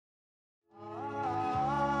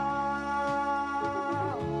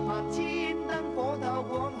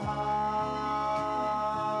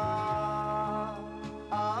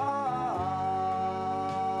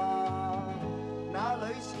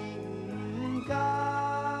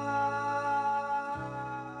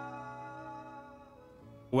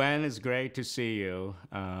Wen, it's great to see you.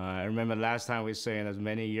 I remember last time we saw it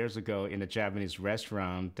many years ago in a Japanese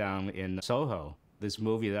restaurant down in Soho. This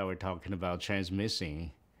movie that we're talking about, Trains Missing.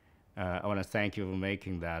 I want to thank you for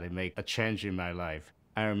making that. It made a change in my life.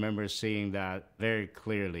 I remember seeing that very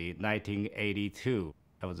clearly, 1982.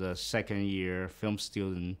 I was a second-year film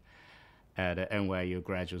student at NYU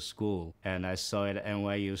Graduate School, and I saw it at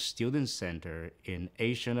NYU Student Center in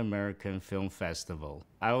Asian American Film Festival.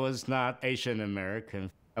 I was not Asian American.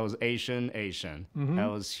 I was Asian. I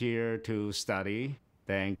was here to study,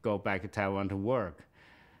 then go back to Taiwan to work.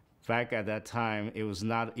 Back at that time, it was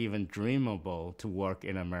not even dreamable to work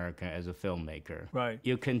in America as a filmmaker. Right.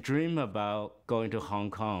 You can dream about going to Hong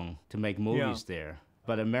Kong to make movies there,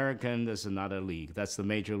 but American is another league. That's the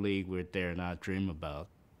major league we dare not dream about.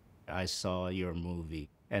 I saw your movie,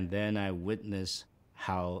 and then I witnessed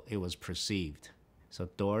how it was perceived. So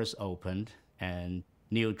doors opened, and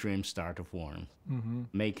new dreams started to form.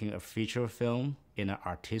 Making a feature film in an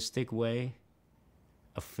artistic way,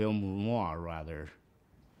 a film noir rather,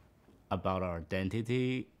 about our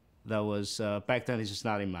identity, that was, back then it's just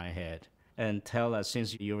not in my head. And tell us,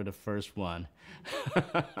 since you were the first one,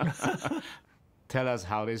 tell us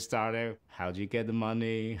how this started, how did you get the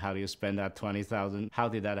money, how do you spend that $20,000, how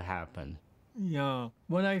did that happen? Yeah.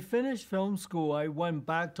 When I finished film school, I went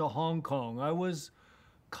back to Hong Kong. I was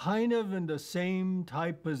kind of in the same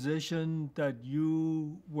type position that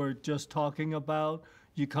you were just talking about.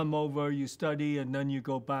 You come over, you study, and then you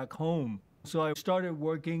go back home. So I started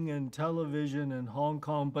working in television in Hong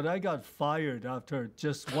Kong, but I got fired after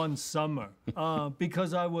just one summer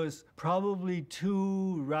because I was probably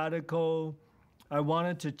too radical. I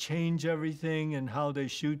wanted to change everything and how they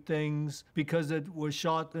shoot things. Because it was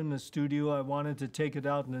shot in the studio, I wanted to take it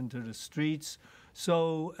out into the streets.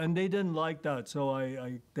 So, and they didn't like that,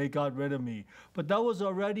 so they got rid of me. But that was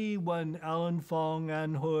already when Alan Fong,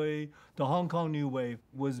 An Hui, the Hong Kong New Wave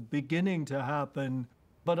was beginning to happen,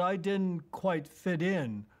 but I didn't quite fit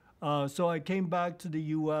in. So I came back to the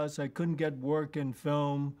US. I couldn't get work in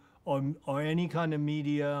film or any kind of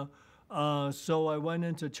media. So I went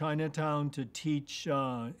into Chinatown to teach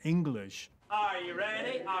English. Are you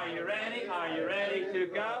ready? Are you ready? Are you ready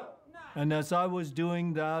to go? And as I was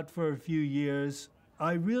doing that for a few years,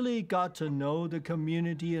 I really got to know the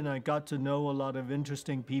community and I got to know a lot of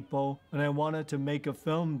interesting people. And I wanted to make a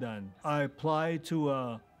film then. I applied to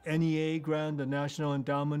a NEA grant, the National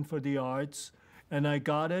Endowment for the Arts, and I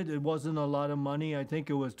got it. It wasn't a lot of money. I think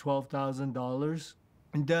it was $12,000.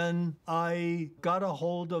 And then I got a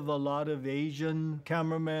hold of a lot of Asian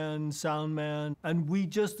cameramen, soundmen, and we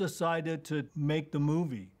just decided to make the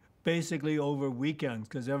movie, basically over weekends,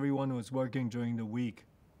 because everyone was working during the week.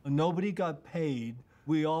 Nobody got paid.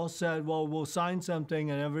 We all said, well, we'll sign something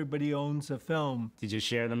and everybody owns the film. Did you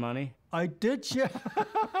share the money? I did share.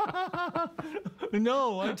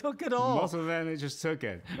 No, I took it all. Most of them, they just took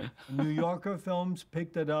it. New Yorker Films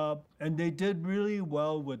picked it up, and they did really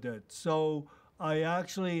well with it. So I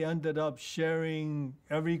actually ended up sharing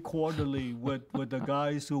every quarterly with the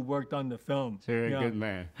guys who worked on the film. So you're a good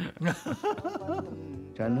man.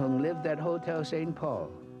 Chun Hung lived at Hotel St.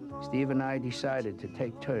 Paul. Steve and I decided to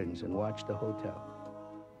take turns and watch the hotel.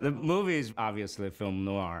 The movie is obviously film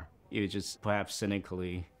noir. You just perhaps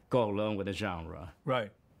cynically go along with the genre.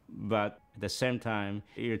 Right. But at the same time,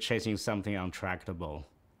 you're chasing something untractable,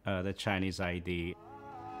 the Chinese ID.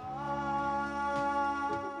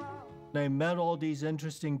 I met all these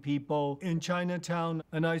interesting people in Chinatown,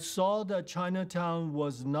 and I saw that Chinatown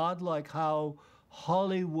was not like how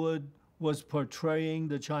Hollywood was portraying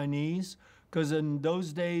the Chinese, because in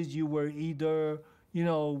those days you were either, you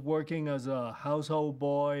know, working as a household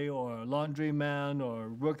boy or a laundryman or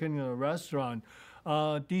working in a restaurant.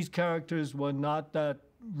 These characters were not that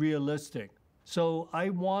realistic. So I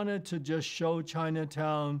wanted to just show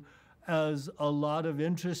Chinatown as a lot of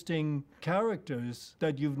interesting characters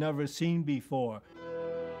that you've never seen before.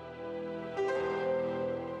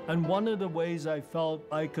 And one of the ways I felt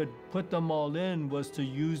I could put them all in was to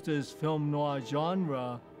use this film noir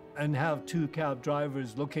genre and have two cab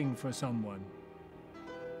drivers looking for someone.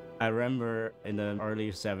 I remember in the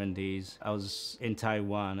early 70s, I was in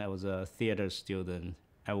Taiwan. I was a theater student.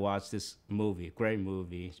 I watched this movie, great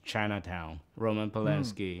movie, Chinatown, Roman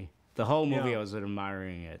Polanski. The whole movie, I was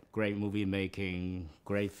admiring it. Great movie making,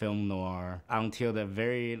 great film noir. Until the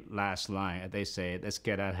very last line, they say, let's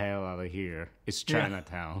get the hell out of here. It's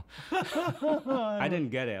Chinatown. I didn't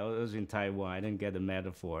get it. I was in Taiwan. I didn't get the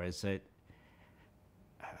metaphor. I said,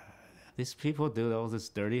 these people do all these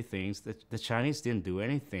dirty things. The Chinese didn't do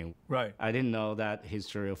anything. Right. I didn't know that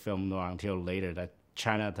history of film noir until later, that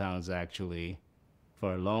Chinatown is actually,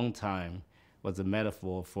 for a long time, was a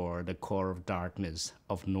metaphor for the core of darkness,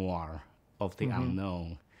 of noir, of the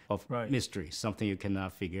unknown, of mystery, something you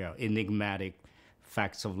cannot figure out, enigmatic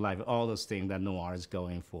facts of life, all those things that noir is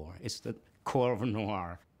going for. It's the core of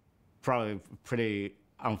noir, probably pretty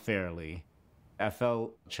unfairly. I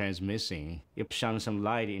felt Transmissing. It shone some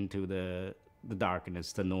light into the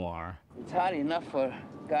darkness, the noir. It's hard enough for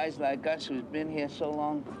guys like us who've been here so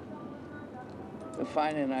long to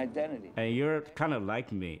find an identity. And you're kind of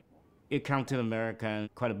like me. You come to America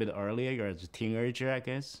quite a bit earlier. You're a teenager, I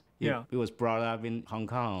guess. Yeah. You was brought up in Hong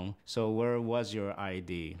Kong. So where was your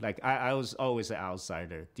ID? Like, I was always an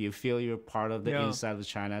outsider. Do you feel you're part of the inside of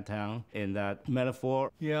Chinatown in that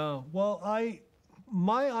metaphor? Yeah. Well,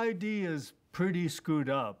 my ID is pretty screwed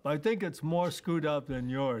up. I think it's more screwed up than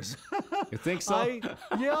yours. You think so?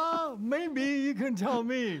 Yeah, maybe you can tell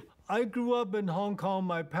me. I grew up in Hong Kong.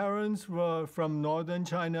 My parents were from northern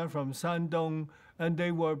China, from Shandong, and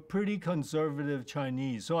they were pretty conservative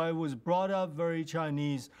Chinese. So I was brought up very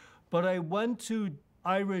Chinese, but I went to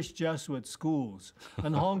Irish Jesuit schools,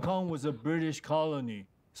 and Hong Kong was a British colony.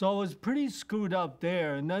 So I was pretty screwed up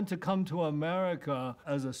there. And then to come to America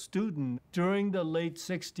as a student during the late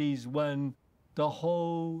 60s when the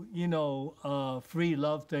whole, free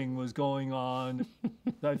love thing was going on,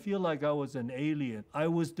 I feel like I was an alien. I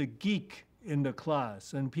was the geek in the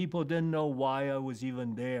class, and people didn't know why I was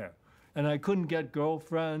even there. And I couldn't get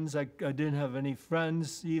girlfriends. I didn't have any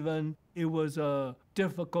friends even. It was a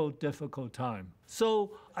difficult time.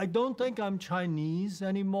 So I don't think I'm Chinese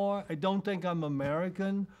anymore. I don't think I'm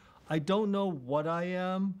American. I don't know what I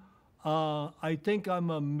am. I think I'm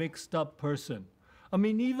a mixed up person. I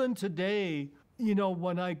mean, even today,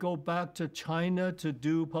 when I go back to China to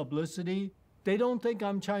do publicity, they don't think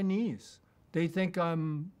I'm Chinese. They think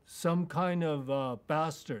I'm some kind of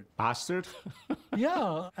bastard. Bastard?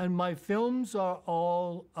 Yeah, and my films are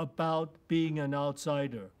all about being an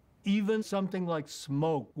outsider. Even something like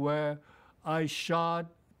Smoke, where I shot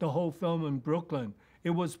the whole film in Brooklyn. It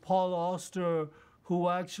was Paul Auster who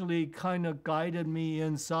actually kind of guided me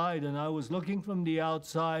inside, and I was looking from the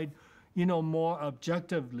outside, more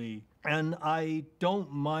objectively. And I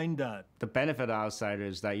don't mind that. The benefit of outsider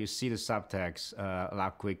is that you see the subtext a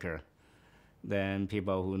lot quicker than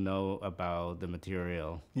people who know about the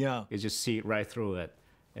material. Yeah. You just see right through it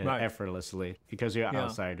effortlessly because you're an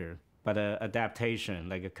outsider. But adaptation,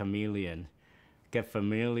 like a chameleon, get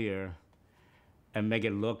familiar and make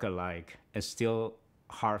it look alike and still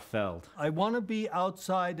heartfelt. I want to be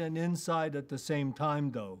outside and inside at the same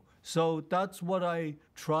time, though. So that's what I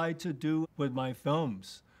try to do with my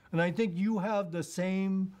films. And I think you have the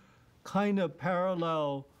same kind of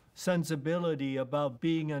parallel sensibility about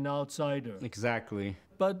being an outsider. Exactly.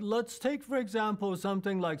 But let's take, for example,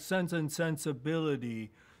 something like Sense and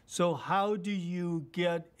Sensibility. So how do you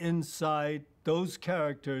get inside those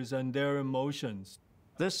characters and their emotions?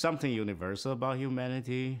 There's something universal about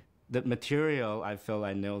humanity. The material, I feel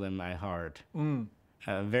I know in my heart.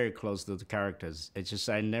 Very close to the characters. It's just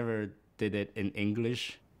I never did it in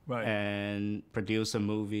English. Right. And produce a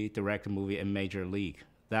movie, direct a movie in major league.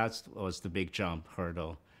 That was the big jump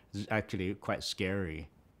hurdle. It's actually quite scary.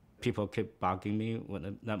 People keep bugging me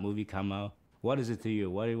when that movie come out. What is it to you?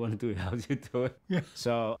 What do you want to do? How do you do it? Yeah.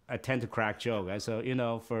 So I tend to crack joke. So,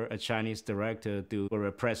 for a Chinese director to do a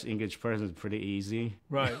repressed English person is pretty easy.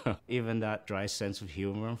 Right. Even that dry sense of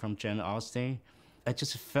humor from Jane Austen, I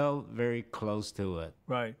just felt very close to it.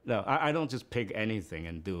 Right. No, I don't just pick anything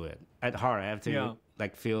and do it. At heart, I have to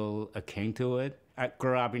feel akin to it. I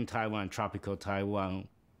grew up in Taiwan, tropical Taiwan.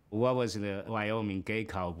 What was the Wyoming gay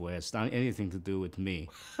cowboy? It's not anything to do with me.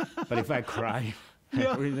 But if I cry,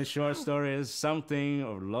 in the short story is something,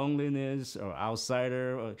 or loneliness, or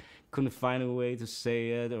outsider, or couldn't find a way to say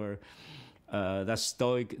it, or that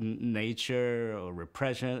stoic nature, or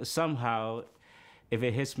repression. Somehow, if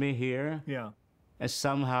it hits me here, and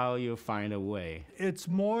somehow you find a way. It's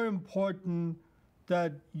more important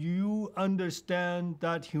that you understand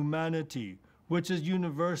that humanity, which is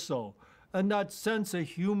universal, and that sense of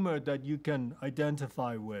humor that you can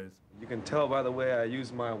identify with. You can tell by the way I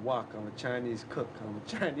use my wok. I'm a Chinese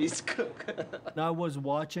cook. I was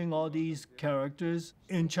watching all these characters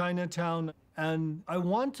in Chinatown, and I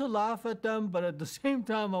want to laugh at them, but at the same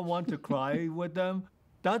time, I want to cry with them.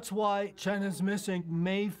 That's why China's Missing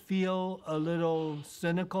may feel a little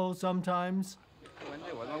cynical sometimes.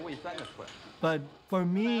 But for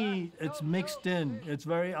me, it's mixed in. It's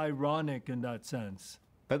very ironic in that sense.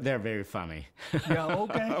 But they're very funny. Yeah,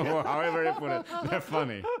 okay. Or however you put it, they're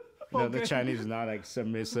funny. The Chinese is not like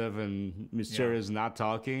submissive and mysterious, not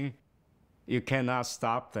talking. You cannot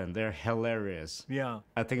stop them. They're hilarious. Yeah.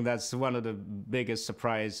 I think that's one of the biggest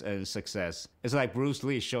surprise and success. It's like Bruce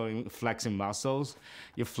Lee showing flexing muscles.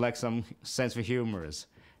 You flex some sense of humors.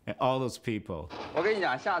 And all those people. 我跟你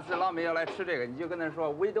讲，下次老美要来吃这个，你就跟他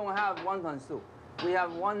说 We don't have wonton soup. We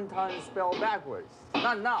have wonton spelled backwards.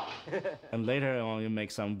 Not now. And later on, you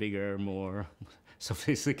make some bigger, more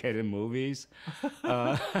sophisticated movies,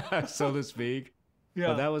 so to speak. Yeah.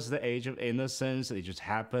 But that was the age of innocence. It just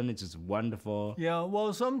happened. It's just wonderful. Yeah,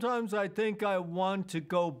 well, sometimes I think I want to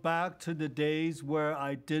go back to the days where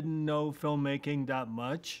I didn't know filmmaking that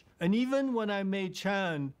much. And even when I made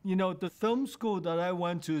Chan, you know, the film school that I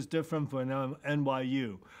went to is different from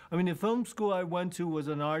NYU. I mean, the film school I went to was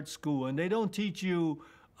an art school, and they don't teach you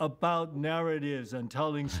about narratives and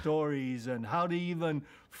telling stories and how to even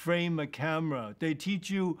frame a camera. They teach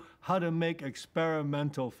you how to make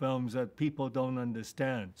experimental films that people don't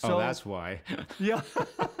understand. Oh, that's why. Yeah.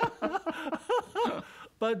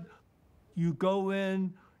 But you go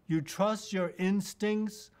in, you trust your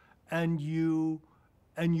instincts, and you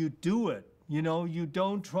do it. You know, you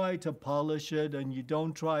don't try to polish it, and you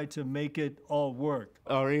don't try to make it all work.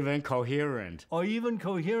 Or even coherent. Or even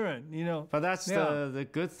coherent, you know. But that's the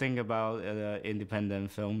good thing about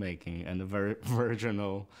independent filmmaking and the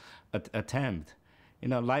virginal attempt. You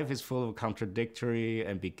know, life is full of contradictory,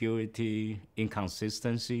 ambiguity,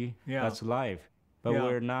 inconsistency. Yeah. That's life. But Yeah.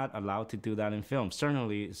 we're not allowed to do that in film.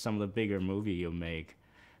 Certainly, some of the bigger movies you make,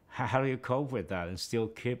 how do you cope with that and still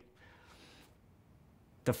keep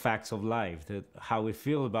the facts of life, how we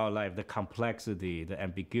feel about life, the complexity, the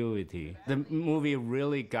ambiguity? The movie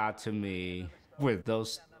really got to me with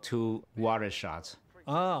those two water shots.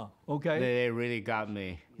 Ah, okay. They really got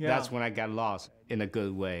me. Yeah. That's when I got lost in a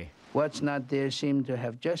good way. What's not there seemed to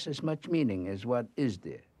have just as much meaning as what is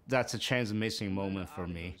there. That's a chance missing moment for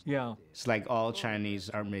me. Yeah. It's like all Chinese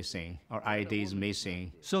are missing, or IDs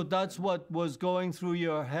missing. So that's what was going through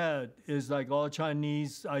your head, is like all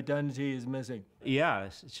Chinese identity is missing. Yeah,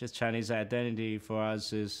 it's just Chinese identity for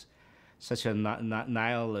us is such a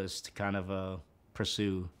nihilist kind of a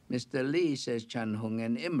pursuit. Mr. Lee says Chan Hung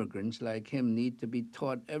and immigrants like him need to be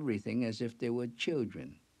taught everything as if they were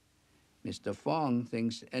children. Mr. Fong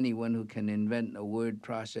thinks anyone who can invent a word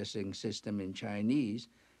processing system in Chinese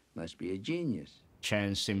must be a genius.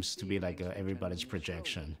 Chan seems to be like everybody's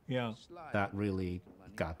projection. Yeah. That really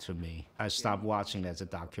got to me. I stopped watching it as a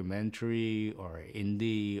documentary or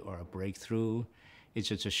indie or a breakthrough. It's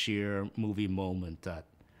just a sheer movie moment that,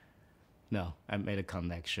 no, I made a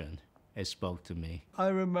connection. It spoke to me. I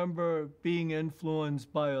remember being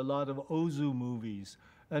influenced by a lot of Ozu movies.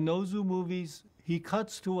 And Ozu movies, he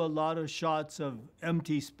cuts to a lot of shots of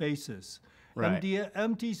empty spaces. Right. And the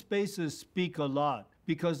empty spaces speak a lot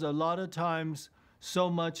because a lot of times so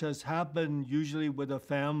much has happened, usually with a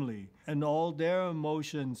family, and all their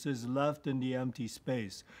emotions is left in the empty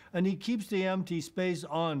space. And he keeps the empty space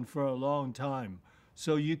on for a long time.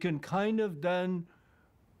 So you can kind of then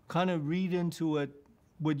read into it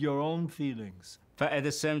with your own feelings. But at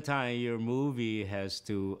the same time, your movie has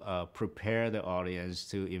to prepare the audience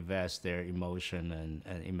to invest their emotion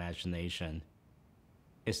and imagination.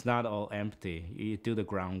 It's not all empty. You do the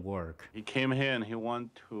groundwork. He came here and he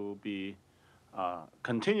wanted to be,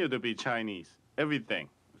 continue to be Chinese, everything,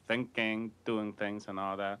 thinking, doing things and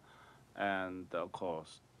all that. And of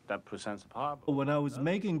course, that presents a problem. When I was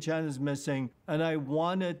making Chan is Missing, and I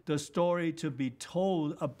wanted the story to be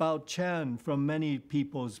told about Chan from many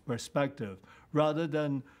people's perspective, rather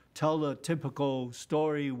than tell a typical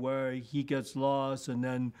story where he gets lost and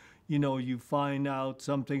then, you know, you find out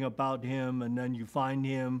something about him and then you find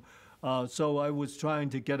him. So I was trying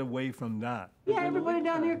to get away from that. Yeah, everybody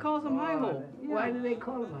down here calls him High Hole. Why do they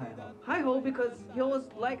call him High Hole? High Hole because he always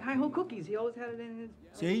liked High Hole cookies. He always had it in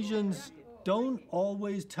his... Asians don't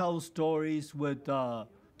always tell stories with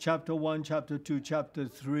chapter 1, chapter 2, chapter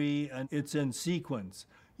 3, and it's in sequence.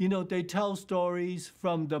 You know, they tell stories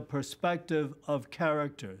from the perspective of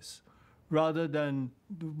characters rather than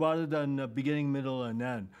beginning, middle, and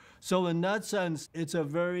end. So in that sense, it's a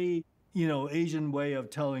very, you know, Asian way of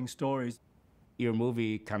telling stories. Your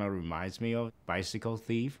movie kind of reminds me of Bicycle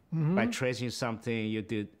Thief. By tracing something you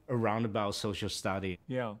did a roundabout social study.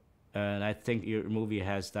 Yeah. And I think your movie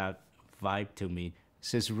has that vibe to me.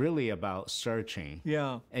 So it's really about searching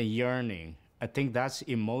Yeah. and yearning. I think that's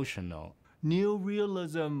emotional.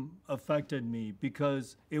 Neorealism affected me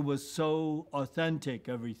because it was so authentic,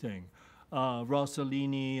 everything.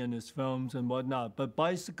 Rossellini and his films and whatnot. But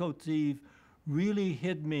Bicycle Thief really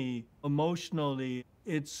hit me emotionally.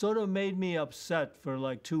 It sort of made me upset for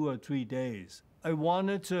like 2 or 3 days. I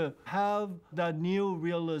wanted to have that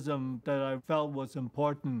neorealism that I felt was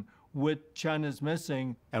important with China's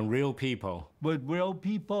Missing, And real people. with real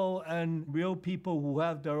people and real people who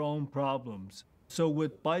have their own problems. So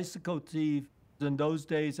with Bicycle Thief, in those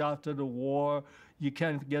days after the war, you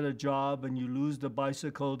can't get a job and you lose the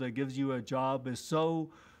bicycle that gives you a job is so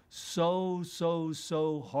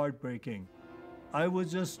heartbreaking. I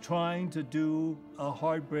was just trying to do a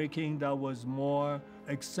heartbreaking that was more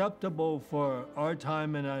acceptable for our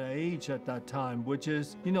time and our age at that time, which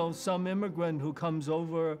is, some immigrant who comes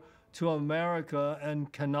over to America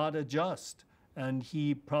and cannot adjust, and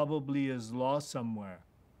he probably is lost somewhere.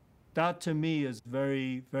 That to me is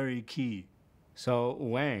very, very key. So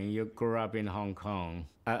when you grew up in Hong Kong,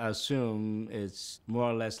 I assume it's more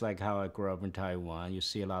or less like how I grew up in Taiwan. You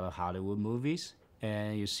see a lot of Hollywood movies,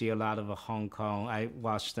 and you see a lot of Hong Kong. I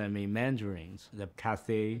watched them in Mandarins, the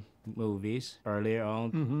Cathay movies earlier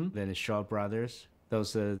on, then the Shaw Brothers.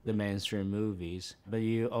 Those are the mainstream movies. But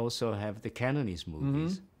you also have the Cantonese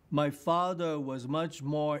movies. My father was much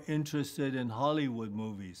more interested in Hollywood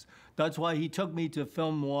movies. That's why he took me to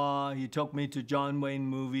Film Noir, he took me to John Wayne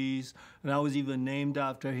movies, and I was even named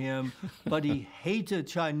after him. But he hated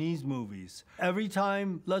Chinese movies. Every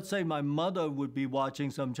time, let's say my mother would be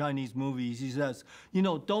watching some Chinese movies, he says,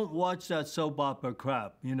 don't watch that soap opera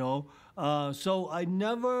crap, So I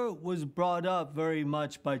never was brought up very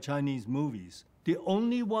much by Chinese movies. The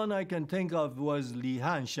only one I can think of was Li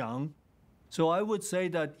Hanxiang. So I would say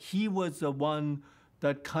that he was the one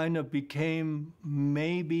that kind of became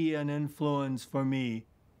maybe an influence for me.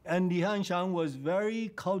 And Li Hanxiang was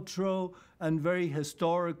very cultural and very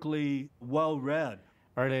historically well-read.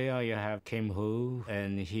 Early on, you have Kim Hu,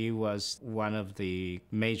 and he was one of the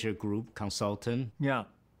major group consultant Yeah,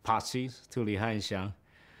 posses to Li Hanxiang.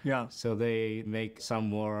 yeah. So they make some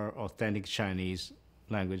more authentic Chinese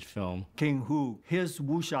language film. King Hu, his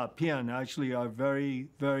wuxia pian actually are very,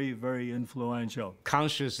 very, very influential.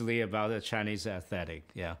 Consciously about the Chinese aesthetic,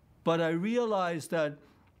 yeah. But I realized that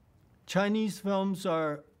Chinese films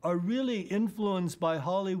are really influenced by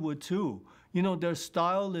Hollywood too. Their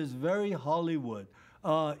style is very Hollywood.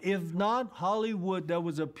 If not Hollywood, there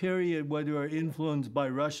was a period where they were influenced by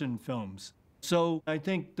Russian films. So I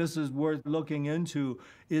think this is worth looking into,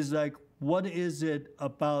 is like, what is it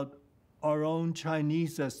about our own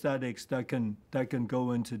Chinese aesthetics that can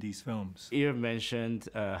go into these films? You mentioned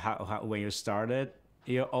how when you started,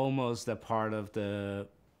 you're almost a part of the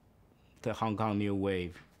Hong Kong New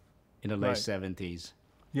Wave in the late Right. 70s.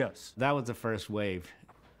 Yes. That was the first wave.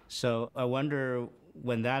 So I wonder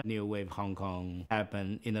when that New Wave Hong Kong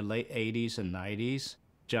happened in the late 80s and 90s,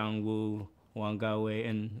 Zhang Wu, Wang Gawei,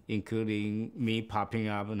 and including me popping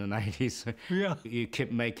up in the 90s. Yeah. You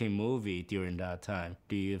keep making movie during that time.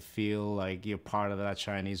 Do you feel like you're part of that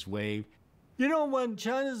Chinese wave? When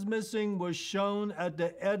China's Missing was shown at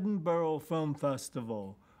the Edinburgh Film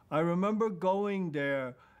Festival, I remember going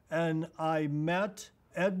there and I met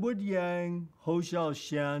Edward Yang, Hou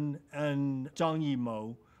Xiaoxian, and Zhang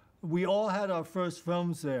Yimou. We all had our first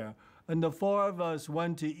films there. And the four of us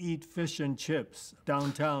went to eat fish and chips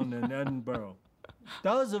downtown in Edinburgh.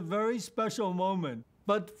 That was a very special moment.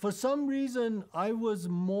 But for some reason, I was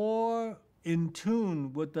more in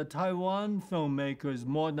tune with the Taiwan filmmakers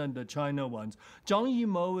more than the China ones. Zhang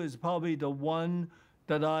Yimou is probably the one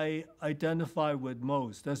that I identify with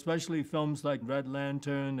most, especially films like Red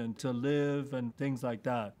Lantern and To Live and things like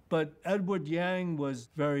that. But Edward Yang was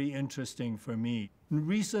very interesting for me.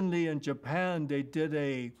 Recently in Japan, they did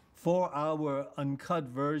a 4-hour uncut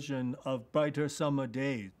version of Brighter Summer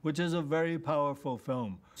Days, which is a very powerful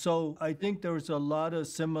film. So I think there's a lot of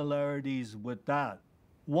similarities with that.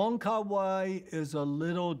 Wong Kar-wai is a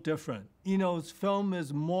little different. His film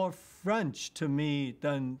is more French to me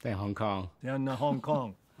than Hong Kong. Hong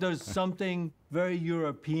Kong. There's something very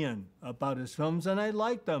European about his films, and I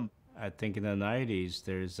like them. I think in the 90s,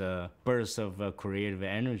 there's a burst of creative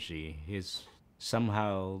energy.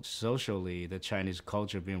 Somehow, socially, the Chinese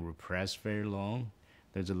culture being repressed very long.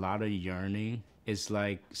 There's a lot of yearning. It's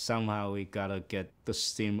like somehow we gotta get the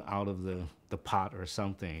steam out of the pot or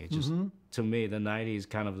something. It just, to me, the 90s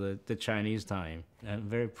kind of the Chinese time. I'm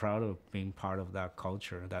very proud of being part of that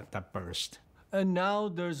culture, that burst. And now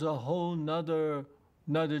there's a whole another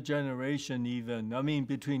generation even. I mean,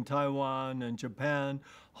 between Taiwan and Japan,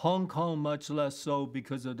 Hong Kong much less so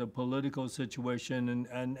because of the political situation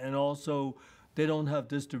and also they don't have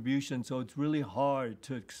distribution, so it's really hard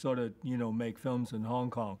to sort of, make films in Hong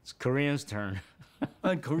Kong. It's Koreans' turn.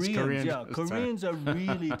 And Koreans, Koreans' Koreans are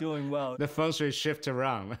really doing well. The feng shui shift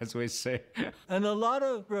around, as we say. And a lot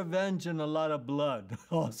of revenge and a lot of blood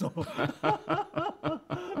also.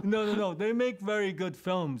 No. They make very good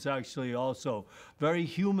films, actually, also. Very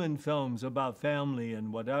human films about family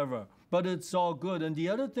and whatever. But it's all good. And the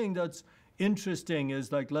other thing that's interesting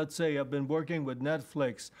is, like, let's say I've been working with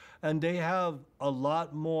Netflix, and they have a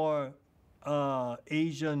lot more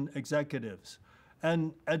Asian executives.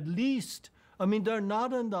 And at least, I mean, they're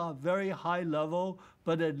not on the very high level,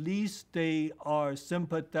 but at least they are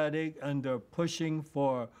sympathetic and they're pushing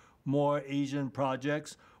for more Asian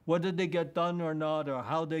projects. Whether they get done or not, or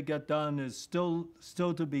how they get done, is still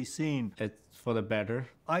to be seen. It's for the better.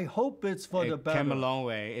 I hope it's for the better. It came a long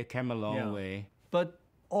way. It came a long way. But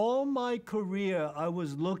all my career, I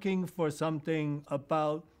was looking for something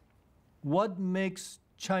about what makes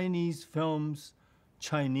Chinese films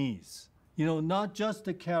Chinese. You know, not just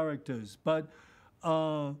the characters, but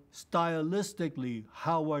stylistically,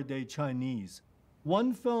 how are they Chinese?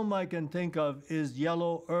 One film I can think of is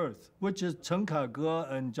Yellow Earth, which is Chen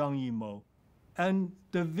Kaige and Zhang Yimou. And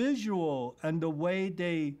the visual and the way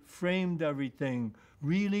they framed everything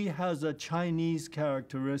really has a Chinese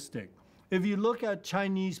characteristic. If you look at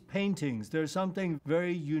Chinese paintings, there's something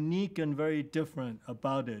very unique and very different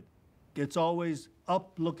about it. It's always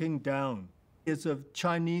up looking down. It's a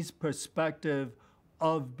Chinese perspective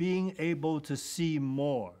of being able to see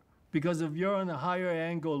more. Because if you're on a higher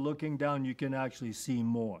angle looking down, you can actually see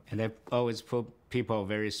more. And they always put people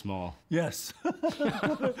very small. Yes.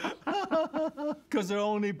 Because they're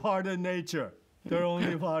only part of nature. They're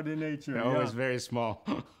only part of nature. They're always very small.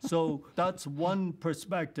 So that's one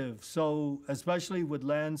perspective. So especially with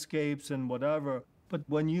landscapes and whatever. But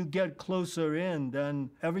when you get closer in,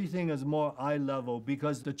 then everything is more eye level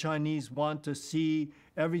because the Chinese want to see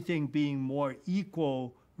everything being more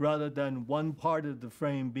equal rather than one part of the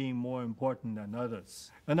frame being more important than others.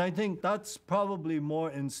 And I think that's probably more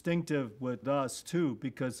instinctive with us too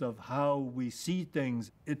because of how we see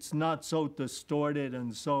things. It's not so distorted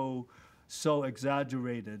and so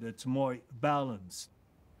exaggerated. It's more balanced.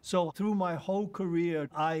 So through my whole career,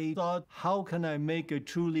 I thought, how can I make a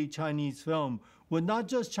truly Chinese film with not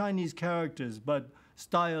just Chinese characters, but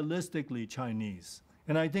stylistically Chinese?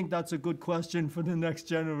 And I think that's a good question for the next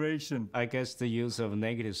generation. I guess the use of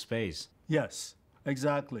negative space. Yes,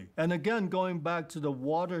 exactly. And again, going back to the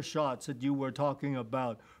water shots that you were talking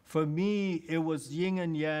about, for me, it was yin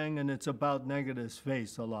and yang, and it's about negative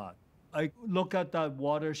space a lot. I look at that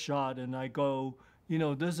water shot and I go, you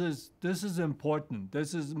know, this is important.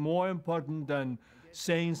 This is more important than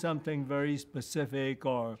saying something very specific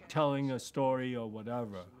or telling a story or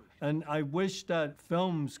whatever. And I wish that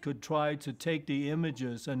films could try to take the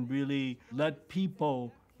images and really let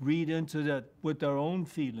people read into that with their own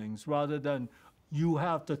feelings rather than you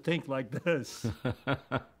have to think like this.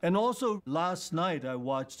 And also last night I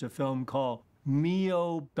watched a film called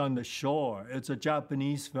Mio on the Shore. It's a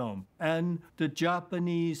Japanese film. And the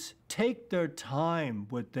Japanese take their time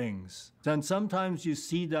with things. And sometimes you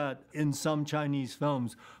see that in some Chinese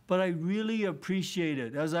films. But I really appreciate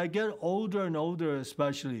it. As I get older and older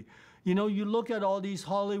especially, you know, you look at all these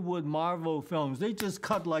Hollywood Marvel films, they just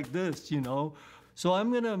cut like this, you know. So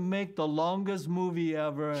I'm going to make the longest movie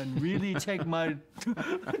ever and really take my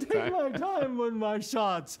time with my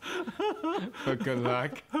shots. But good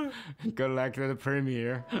luck. Good luck to the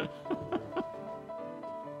premiere.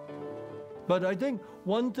 But I think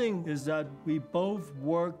one thing is that we both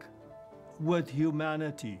work with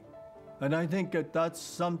humanity. And I think that that's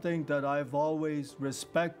something that I've always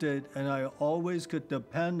respected and I always could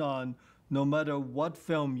depend on no matter what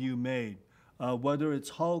film you made. Whether it's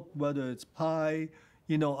Hulk, whether it's Pi,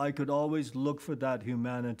 you know, I could always look for that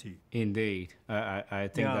humanity. Indeed. I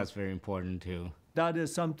think that's very important too. That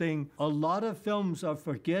is something a lot of films are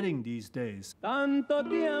forgetting these days. Tanto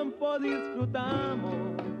tiempo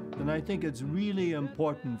disfrutamos. And I think it's really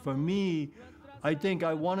important. For me, I think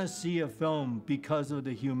I want to see a film because of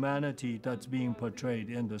the humanity that's being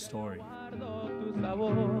portrayed in the story.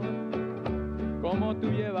 Como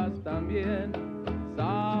tú llevas también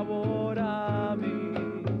sabor a mí.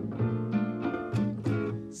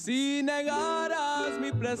 Si negaras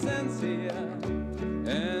mi presencia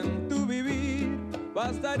en tu vivir,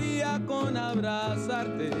 bastaría con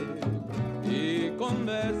abrazarte y con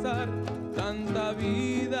besar. Tanta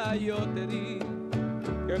vida yo te di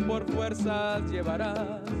que por fuerzas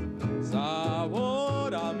llevarás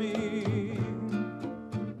sabor a mí.